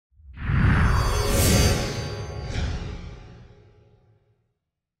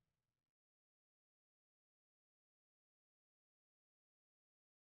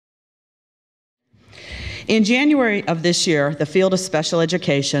In January of this year, the field of special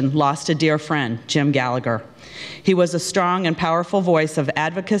education lost a dear friend, Jim Gallagher. He was a strong and powerful voice of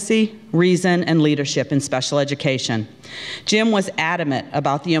advocacy, reason, and leadership in special education. Jim was adamant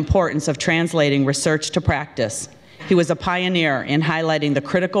about the importance of translating research to practice. He was a pioneer in highlighting the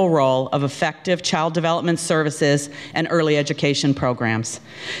critical role of effective child development services and early education programs.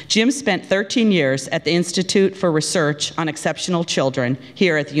 Jim spent 13 years at the Institute for Research on Exceptional Children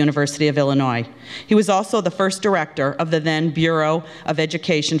here at the University of Illinois. He was also the first director of the then Bureau of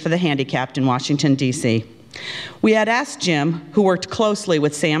Education for the Handicapped in Washington, D.C. We had asked Jim, who worked closely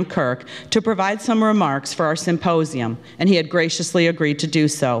with Sam Kirk, to provide some remarks for our symposium, and he had graciously agreed to do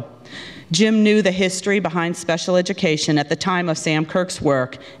so. Jim knew the history behind special education at the time of Sam Kirk's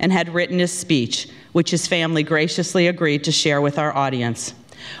work and had written his speech, which his family graciously agreed to share with our audience.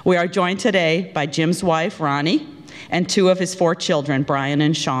 We are joined today by Jim's wife, Ronnie, and 2 of his 4 children, Brian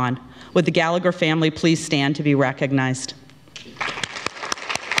and Sean. Would the Gallagher family please stand to be recognized?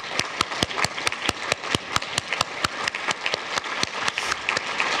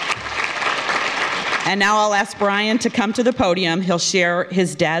 And now I'll ask Brian to come to the podium. He'll share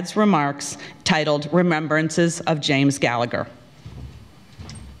his dad's remarks titled Remembrances of James Gallagher.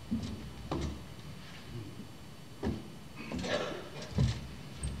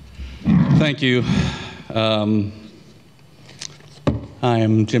 Thank you. I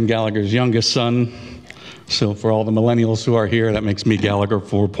am Jim Gallagher's youngest son. So for all the millennials who are here, that makes me Gallagher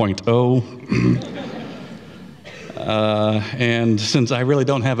 4.0. And since I really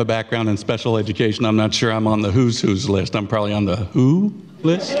don't have a background in special education, I'm not sure I'm on the who's list. I'm probably on the who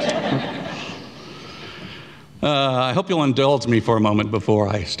list. I hope you'll indulge me for a moment before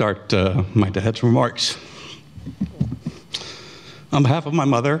I start my dad's remarks. On behalf of my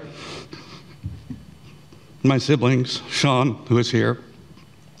mother, my siblings, Sean, who is here,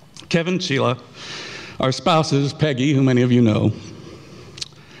 Kevin, Sheila, our spouses, Peggy, who many of you know,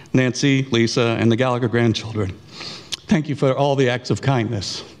 Nancy, Lisa, and the Gallagher grandchildren, thank you for all the acts of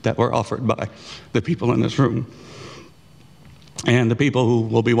kindness that were offered by the people in this room and the people who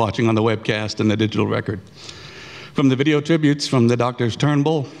will be watching on the webcast and the digital record. From the video tributes from the Drs.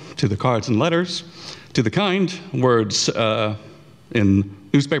 Turnbull, to the cards and letters, to the kind words in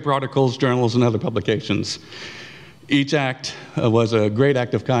newspaper articles, journals, and other publications. Each act was a great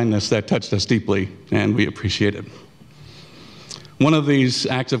act of kindness that touched us deeply, and we appreciate it. One of these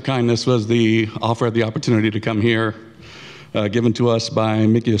acts of kindness was the offer of the opportunity to come here, given to us by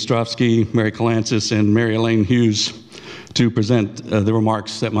Mickey Ostrovsky, Mary Calancis, and Mary Elaine Hughes, to present the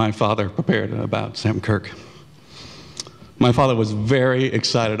remarks that my father prepared about Sam Kirk. My father was very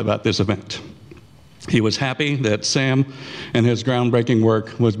excited about this event. He was happy that Sam and his groundbreaking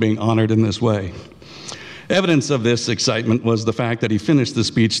work was being honored in this way. Evidence of this excitement was the fact that he finished the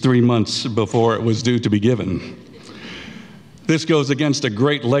speech 3 months before it was due to be given. This goes against a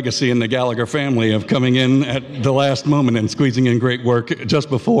great legacy in the Gallagher family of coming in at the last moment and squeezing in great work just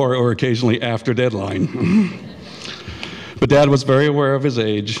before or occasionally after deadline. But Dad was very aware of his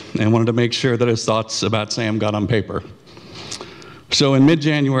age and wanted to make sure that his thoughts about Sam got on paper. So in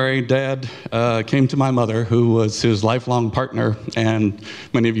mid-January, Dad came to my mother, who was his lifelong partner, and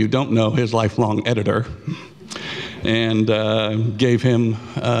many of you don't know, his lifelong editor, and gave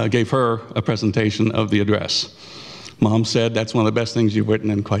her a presentation of the address. Mom said, "That's one of the best things you've written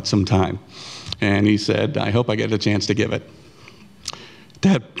in quite some time." And he said, "I hope I get a chance to give it."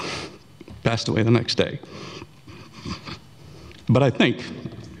 Dad passed away the next day. But I think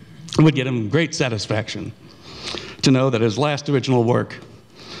it would get him great satisfaction to know that his last original work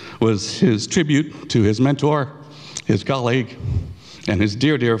was his tribute to his mentor, his colleague, and his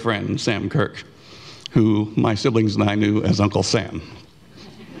dear, dear friend, Sam Kirk, who my siblings and I knew as Uncle Sam.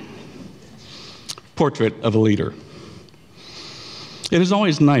 Portrait of a leader. It is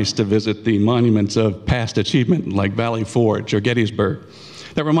always nice to visit the monuments of past achievement like Valley Forge or Gettysburg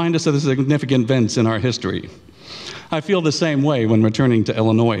that remind us of the significant events in our history. I feel the same way when returning to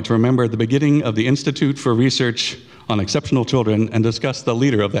Illinois to remember the beginning of the Institute for Research on Exceptional Children and discuss the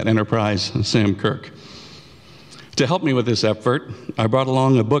leader of that enterprise, Sam Kirk. To help me with this effort, I brought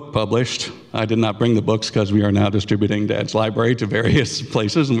along a book published. I did not bring the books because we are now distributing Dad's library to various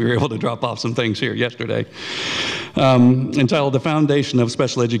places, and we were able to drop off some things here yesterday. Entitled The Foundation of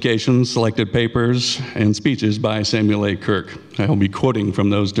Special Education, Selected Papers and Speeches by Samuel A. Kirk. I will be quoting from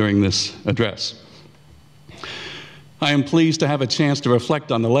those during this address. I am pleased to have a chance to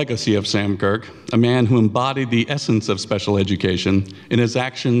reflect on the legacy of Sam Kirk, a man who embodied the essence of special education in his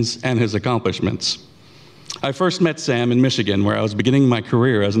actions and his accomplishments. I first met Sam in Michigan, where I was beginning my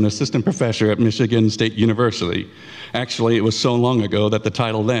career as an assistant professor at Michigan State University. Actually, it was so long ago that the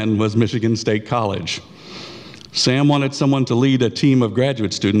title then was Michigan State College. Sam wanted someone to lead a team of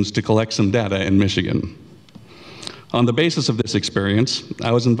graduate students to collect some data in Michigan. On the basis of this experience,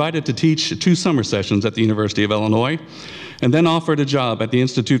 I was invited to teach 2 summer sessions at the University of Illinois, and then offered a job at the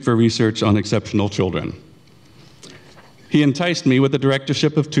Institute for Research on Exceptional Children. He enticed me with the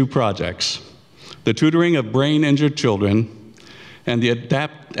directorship of 2 projects, the tutoring of brain-injured children and the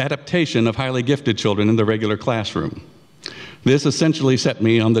adaptation of highly gifted children in the regular classroom. This essentially set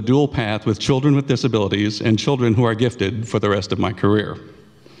me on the dual path with children with disabilities and children who are gifted for the rest of my career.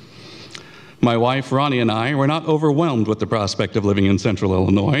 My wife, Ronnie, and I were not overwhelmed with the prospect of living in Central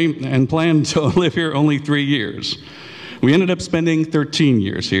Illinois and planned to live here only 3 years. We ended up spending 13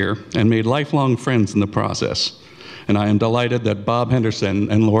 years here and made lifelong friends in the process. And I am delighted that Bob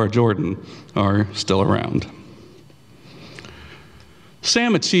Henderson and Laura Jordan are still around.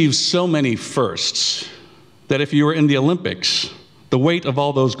 Sam achieved so many firsts that if you were in the Olympics, the weight of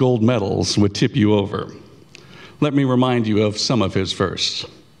all those gold medals would tip you over. Let me remind you of some of his firsts.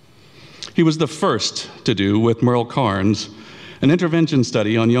 He was the first to do, with Merle Carnes, an intervention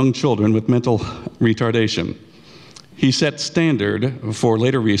study on young children with mental retardation. He set standard for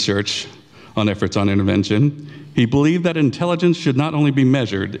later research on efforts on intervention. He believed that intelligence should not only be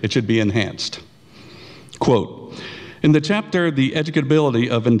measured, it should be enhanced. Quote, in the chapter, The Educability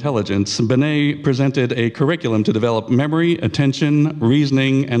of Intelligence, Binet presented a curriculum to develop memory, attention,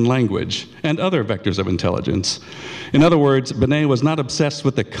 reasoning, and language, and other vectors of intelligence. In other words, Binet was not obsessed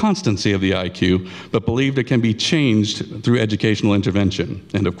with the constancy of the IQ, but believed it can be changed through educational intervention,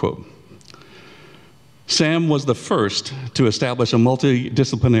 end of quote. Sam was the first to establish a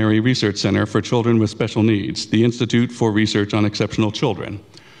multidisciplinary research center for children with special needs, the Institute for Research on Exceptional Children.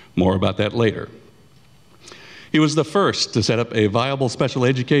 More about that later. He was the first to set up a viable special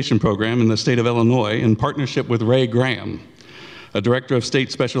education program in the state of Illinois in partnership with Ray Graham, a director of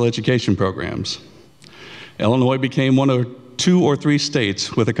state special education programs. Illinois became one of 2 or 3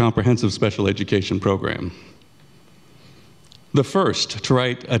 states with a comprehensive special education program. The first to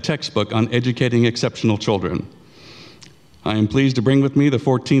write a textbook on educating exceptional children. I am pleased to bring with me the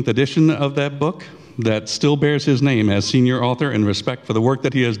 14th edition of that book that still bears his name as senior author in respect for the work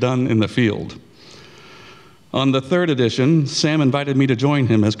that he has done in the field. On the 3rd edition, Sam invited me to join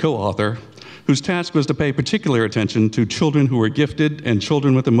him as co-author, whose task was to pay particular attention to children who were gifted and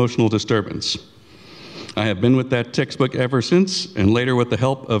children with emotional disturbance. I have been with that textbook ever since, and later with the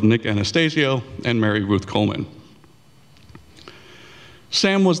help of Nick Anastasio and Mary Ruth Coleman.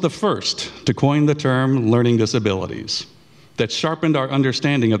 Sam was the first to coin the term learning disabilities that sharpened our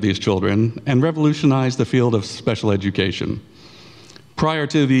understanding of these children and revolutionized the field of special education. Prior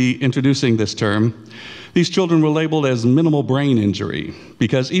to introducing this term, these children were labeled as minimal brain injury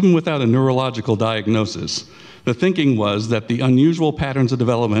because even without a neurological diagnosis, the thinking was that the unusual patterns of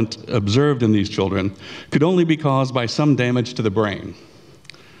development observed in these children could only be caused by some damage to the brain.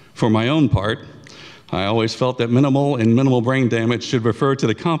 For my own part, I always felt that minimal brain damage should refer to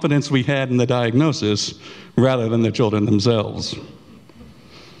the confidence we had in the diagnosis rather than the children themselves.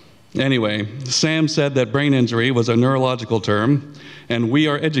 Anyway, Sam said that brain injury was a neurological term, and we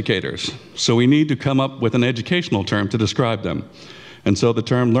are educators, so we need to come up with an educational term to describe them. And so the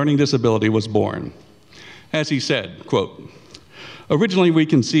term learning disability was born. As he said, quote, originally we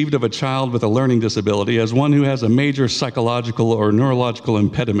conceived of a child with a learning disability as one who has a major psychological or neurological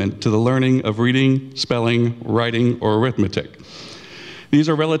impediment to the learning of reading, spelling, writing, or arithmetic. These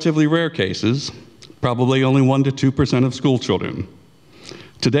are relatively rare cases, probably only 1 to 2% of school children.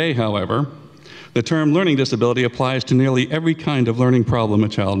 Today, however, the term learning disability applies to nearly every kind of learning problem a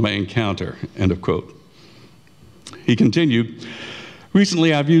child may encounter, end of quote. He continued,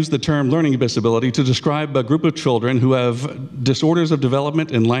 recently I've used the term learning disability to describe a group of children who have disorders of development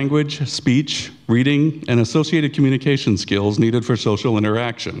in language, speech, reading, and associated communication skills needed for social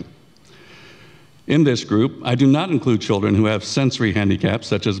interaction. In this group, I do not include children who have sensory handicaps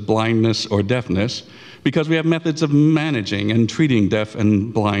such as blindness or deafness, because we have methods of managing and treating deaf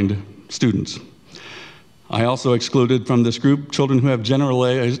and blind students. I also excluded from this group children who have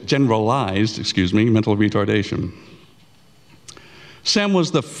generalized mental retardation. Sam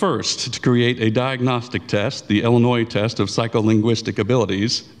was the first to create a diagnostic test, the Illinois Test of Psycholinguistic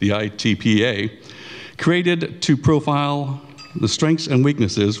Abilities, the ITPA, created to profile the strengths and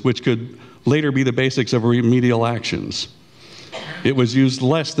weaknesses which could later be the basics of remedial actions. It was used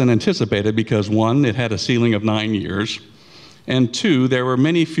less than anticipated because 1, it had a ceiling of 9 years, and 2, there were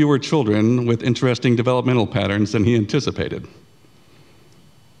many fewer children with interesting developmental patterns than he anticipated.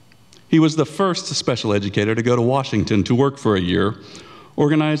 He was the first special educator to go to Washington to work for a year,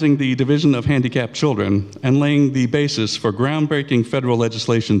 organizing the Division of Handicapped Children and laying the basis for groundbreaking federal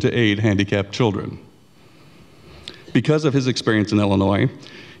legislation to aid handicapped children. Because of his experience in Illinois,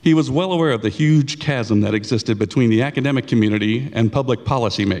 he was well aware of the huge chasm that existed between the academic community and public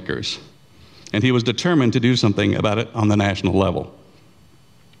policymakers, and he was determined to do something about it on the national level.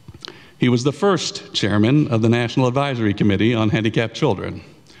 He was the first chairman of the National Advisory Committee on Handicapped Children.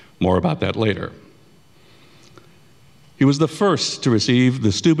 More about that later. He was the first to receive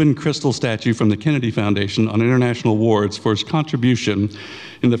the Steuben Crystal Statue from the Kennedy Foundation on international awards for his contribution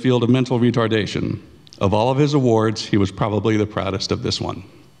in the field of mental retardation. Of all of his awards, he was probably the proudest of this one.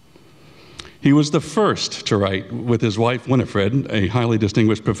 He was the first to write, with his wife Winifred, a highly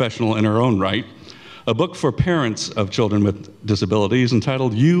distinguished professional in her own right, a book for parents of children with disabilities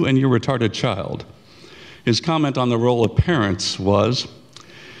entitled You and Your Retarded Child. His comment on the role of parents was,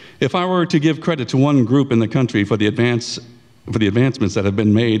 "If I were to give credit to one group in the country for the advancements that have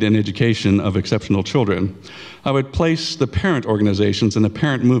been made in education of exceptional children, I would place the parent organizations and the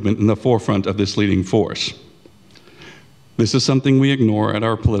parent movement in the forefront of this leading force." This is something we ignore at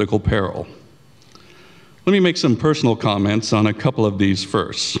our political peril. Let me make some personal comments on a couple of these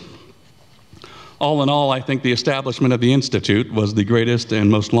first. All in all, I think the establishment of the Institute was the greatest and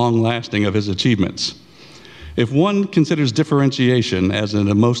most long-lasting of his achievements. If one considers differentiation as the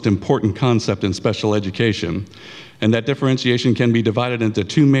most important concept in special education, and that differentiation can be divided into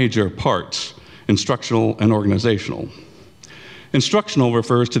two major parts, instructional and organizational. Instructional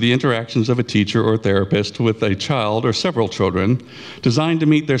refers to the interactions of a teacher or therapist with a child or several children designed to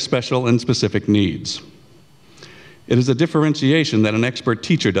meet their special and specific needs. It is a differentiation that an expert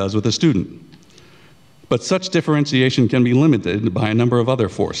teacher does with a student. But such differentiation can be limited by a number of other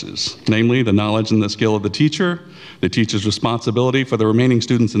forces, namely the knowledge and the skill of the teacher's responsibility for the remaining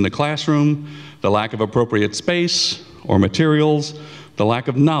students in the classroom, the lack of appropriate space or materials, the lack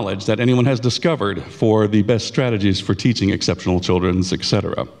of knowledge that anyone has discovered for the best strategies for teaching exceptional children,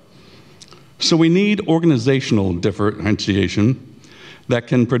 etc. So we need organizational differentiation that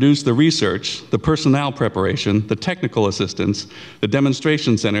can produce the research, the personnel preparation, the technical assistance, the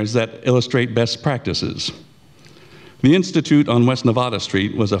demonstration centers that illustrate best practices. The Institute on West Nevada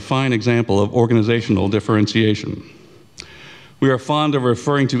Street was a fine example of organizational differentiation. We are fond of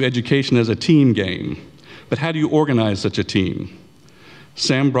referring to education as a team game, but how do you organize such a team?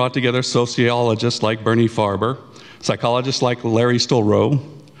 Sam brought together sociologists like Bernie Farber, psychologists like Larry Stolrow,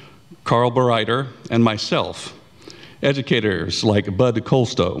 Carl Bereiter, and myself, educators like Bud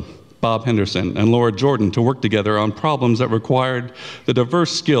Colstow, Bob Henderson, and Laura Jordan to work together on problems that required the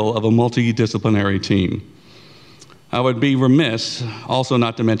diverse skill of a multidisciplinary team. I would be remiss also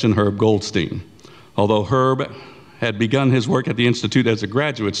not to mention Herb Goldstein. Although Herb had begun his work at the Institute as a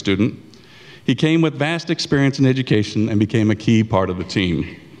graduate student, he came with vast experience in education and became a key part of the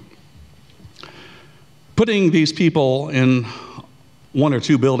team. Putting these people in one or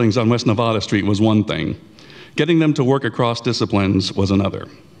two buildings on West Nevada Street was one thing. Getting them to work across disciplines was another.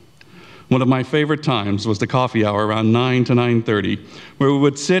 One of my favorite times was the coffee hour around 9 to 9:30, where we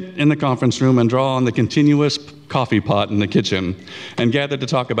would sit in the conference room and draw on the continuous coffee pot in the kitchen and gather to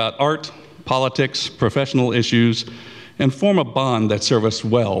talk about art, politics, professional issues, and form a bond that served us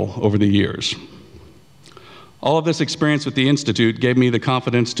well over the years. All of this experience with the Institute gave me the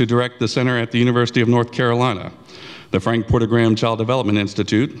confidence to direct the center at the University of North Carolina, the Frank Porter Graham Child Development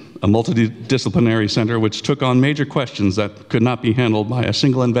Institute, a multidisciplinary center which took on major questions that could not be handled by a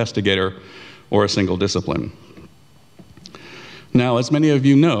single investigator or a single discipline. Now, as many of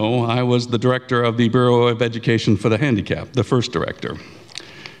you know, I was the director of the Bureau of Education for the Handicapped, the first director,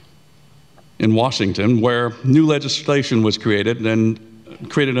 in Washington, where new legislation was created and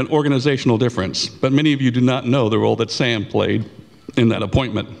created an organizational difference. But many of you do not know the role that Sam played in that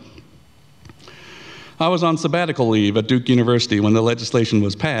appointment. I was on sabbatical leave at Duke University when the legislation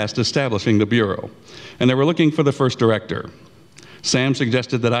was passed establishing the Bureau, and they were looking for the first director. Sam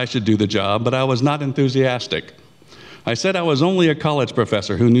suggested that I should do the job, but I was not enthusiastic. I said I was only a college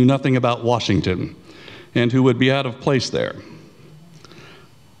professor who knew nothing about Washington and who would be out of place there.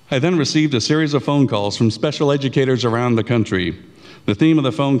 I then received a series of phone calls from special educators around the country. The theme of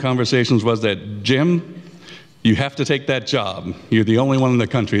the phone conversations was that, "Jim, you have to take that job. You're the only one in the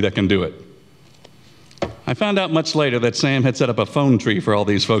country that can do it." I found out much later that Sam had set up a phone tree for all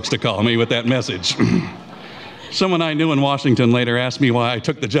these folks to call me with that message. Someone I knew in Washington later asked me why I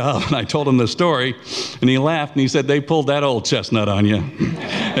took the job, and I told him the story, and he laughed and he said, "They pulled that old chestnut on you,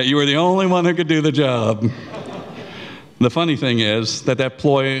 that you were the only one who could do the job." The funny thing is that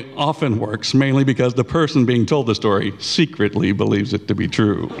ploy often works, mainly because the person being told the story secretly believes it to be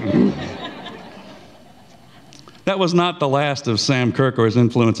true. That was not the last of Sam Kirk or his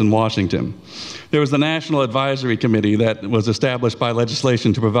influence in Washington. There was the National Advisory Committee that was established by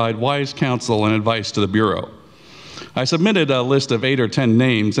legislation to provide wise counsel and advice to the Bureau. I submitted a list of 8 or 10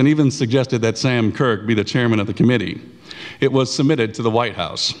 names and even suggested that Sam Kirk be the chairman of the committee. It was submitted to the White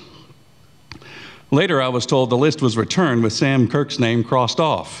House. Later, I was told the list was returned with Sam Kirk's name crossed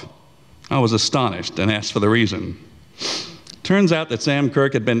off. I was astonished and asked for the reason. Turns out that Sam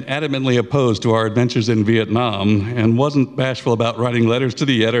Kirk had been adamantly opposed to our adventures in Vietnam and wasn't bashful about writing letters to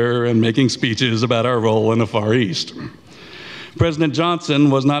the editor and making speeches about our role in the Far East. President Johnson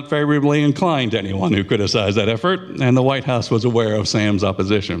was not favorably inclined to anyone who criticized that effort, and the White House was aware of Sam's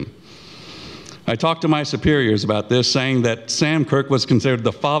opposition. I talked to my superiors about this, saying that Sam Kirk was considered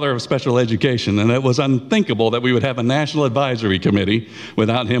the father of special education, and it was unthinkable that we would have a national advisory committee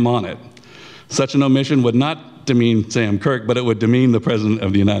without him on it. Such an omission would not demean Sam Kirk, but it would demean the President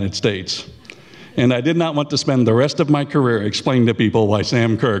of the United States. And I did not want to spend the rest of my career explaining to people why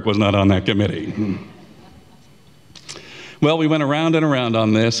Sam Kirk was not on that committee. Well, we went around and around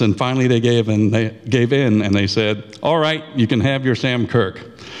on this, and finally they gave in, and they said, all right, you can have your Sam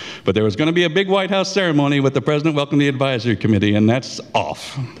Kirk. But there was going to be a big White House ceremony with the President welcoming the advisory committee, and that's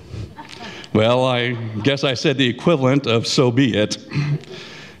off. Well, I guess I said the equivalent of so be it.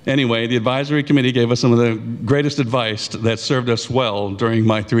 Anyway, the advisory committee gave us some of the greatest advice that served us well during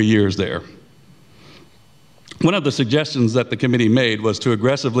my 3 years there. One of the suggestions that the committee made was to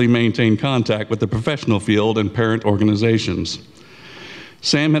aggressively maintain contact with the professional field and parent organizations.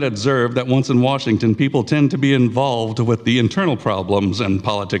 Sam had observed that once in Washington, people tend to be involved with the internal problems and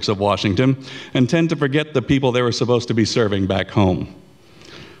politics of Washington and tend to forget the people they were supposed to be serving back home.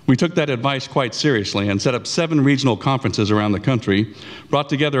 We took that advice quite seriously and set up 7 regional conferences around the country, brought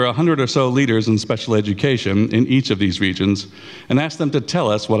together 100 or so leaders in special education in each of these regions, and asked them to tell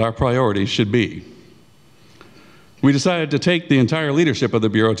us what our priorities should be. We decided to take the entire leadership of the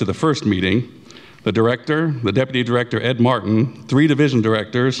Bureau to the first meeting. The director, the deputy director, Ed Martin, 3 division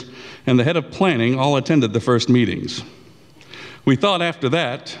directors, and the head of planning all attended the first meetings. We thought after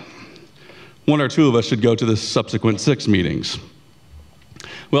that, 1 or 2 of us should go to the subsequent 6 meetings.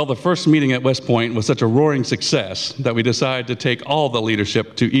 Well, the first meeting at West Point was such a roaring success that we decided to take all the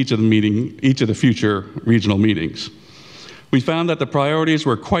leadership to each of the future regional meetings. We found that the priorities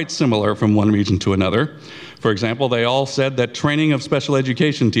were quite similar from one region to another. For example, they all said that training of special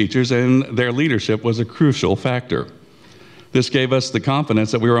education teachers and their leadership was a crucial factor. This gave us the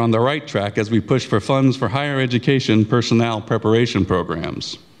confidence that we were on the right track as we pushed for funds for higher education personnel preparation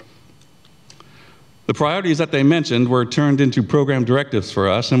programs. The priorities that they mentioned were turned into program directives for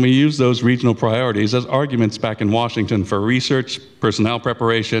us, and we used those regional priorities as arguments back in Washington for research, personnel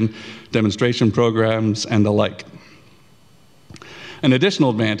preparation, demonstration programs, and the like. An additional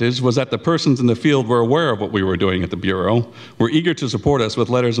advantage was that the persons in the field were aware of what we were doing at the Bureau, were eager to support us with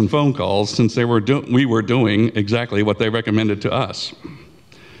letters and phone calls since we were doing exactly what they recommended to us.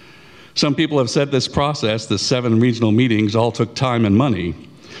 Some people have said this process, the 7 regional meetings, all took time and money.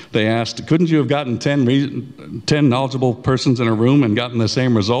 They asked, couldn't you have gotten 10 knowledgeable persons in a room and gotten the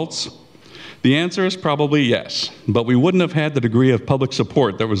same results? The answer is probably yes, but we wouldn't have had the degree of public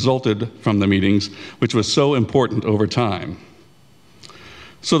support that resulted from the meetings, which was so important over time.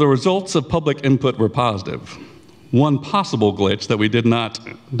 So the results of public input were positive. One possible glitch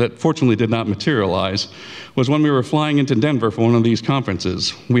that fortunately did not materialize was when we were flying into Denver for one of these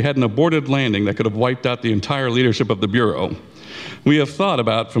conferences. We had an aborted landing that could have wiped out the entire leadership of the Bureau. We have thought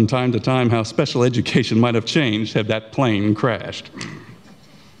about from time to time how special education might have changed had that plane crashed.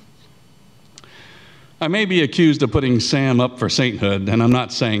 I may be accused of putting Sam up for sainthood, and I'm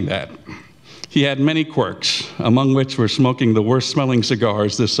not saying that. He had many quirks, among which were smoking the worst-smelling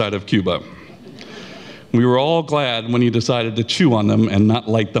cigars this side of Cuba. We were all glad when he decided to chew on them and not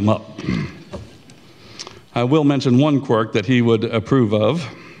light them up. I will mention one quirk that he would approve of.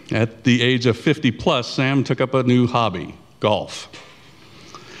 At the age of 50 plus, Sam took up a new hobby, golf.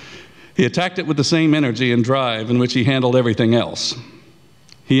 He attacked it with the same energy and drive in which he handled everything else.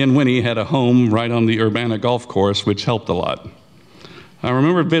 He and Winnie had a home right on the Urbana golf course, which helped a lot. I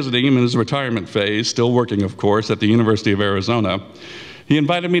remember visiting him in his retirement phase, still working, of course, at the University of Arizona. He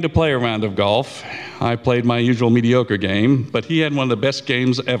invited me to play a round of golf. I played my usual mediocre game, but he had one of the best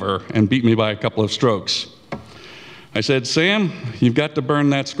games ever and beat me by a couple of strokes. I said, Sam, you've got to burn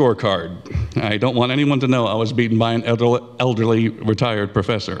that scorecard. I don't want anyone to know I was beaten by an elderly retired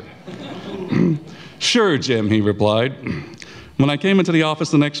professor. Sure, Jim, he replied. When I came into the office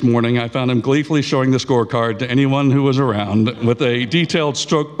the next morning, I found him gleefully showing the scorecard to anyone who was around with a detailed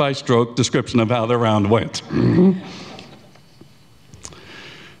stroke-by-stroke description of how the round went.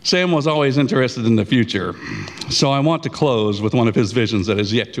 Sam was always interested in the future, so I want to close with one of his visions that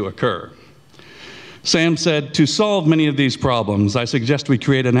is yet to occur. Sam said, "To solve many of these problems, I suggest we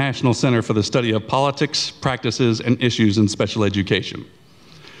create a national center for the study of politics, practices, and issues in special education.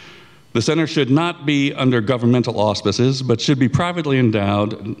 The center should not be under governmental auspices, but should be privately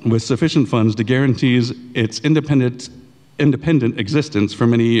endowed with sufficient funds to guarantee its independent existence for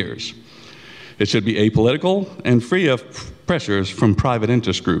many years. It should be apolitical and free of pressures from private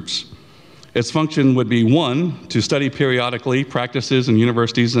interest groups. Its function would be, 1, to study periodically practices in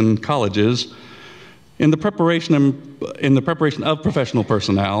universities and colleges in the preparation of professional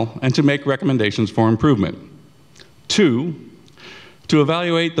personnel and to make recommendations for improvement. 2, to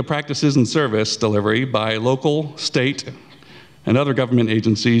evaluate the practices and service delivery by local, state, and other government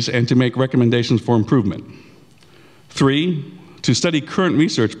agencies and to make recommendations for improvement. 3, to study current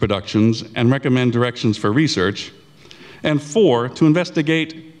research productions and recommend directions for research. And 4, to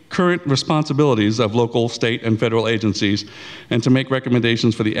investigate current responsibilities of local, state, and federal agencies and to make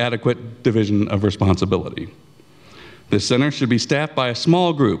recommendations for the adequate division of responsibility. This center should be staffed by a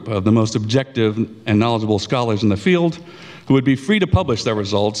small group of the most objective and knowledgeable scholars in the field who would be free to publish the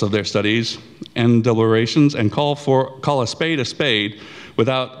results of their studies and deliberations and call a spade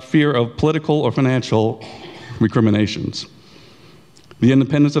without fear of political or financial recriminations. The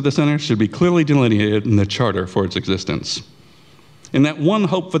independence of the center should be clearly delineated in the charter for its existence. In that one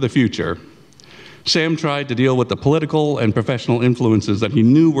hope for the future, Sam tried to deal with the political and professional influences that he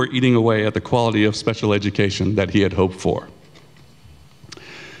knew were eating away at the quality of special education that he had hoped for.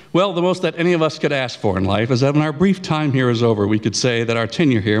 Well, the most that any of us could ask for in life is that when our brief time here is over, we could say that our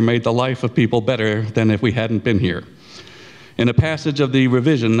tenure here made the life of people better than if we hadn't been here. In a passage of the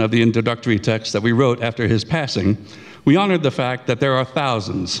revision of the introductory text that we wrote after his passing, we honored the fact that there are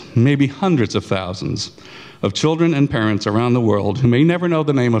thousands, maybe hundreds of thousands, of children and parents around the world who may never know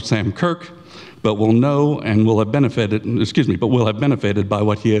the name of Sam Kirk, but will know and will have benefited, by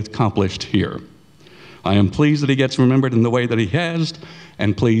what he accomplished here. I am pleased that he gets remembered in the way that he has,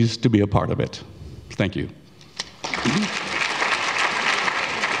 and pleased to be a part of it. Thank you.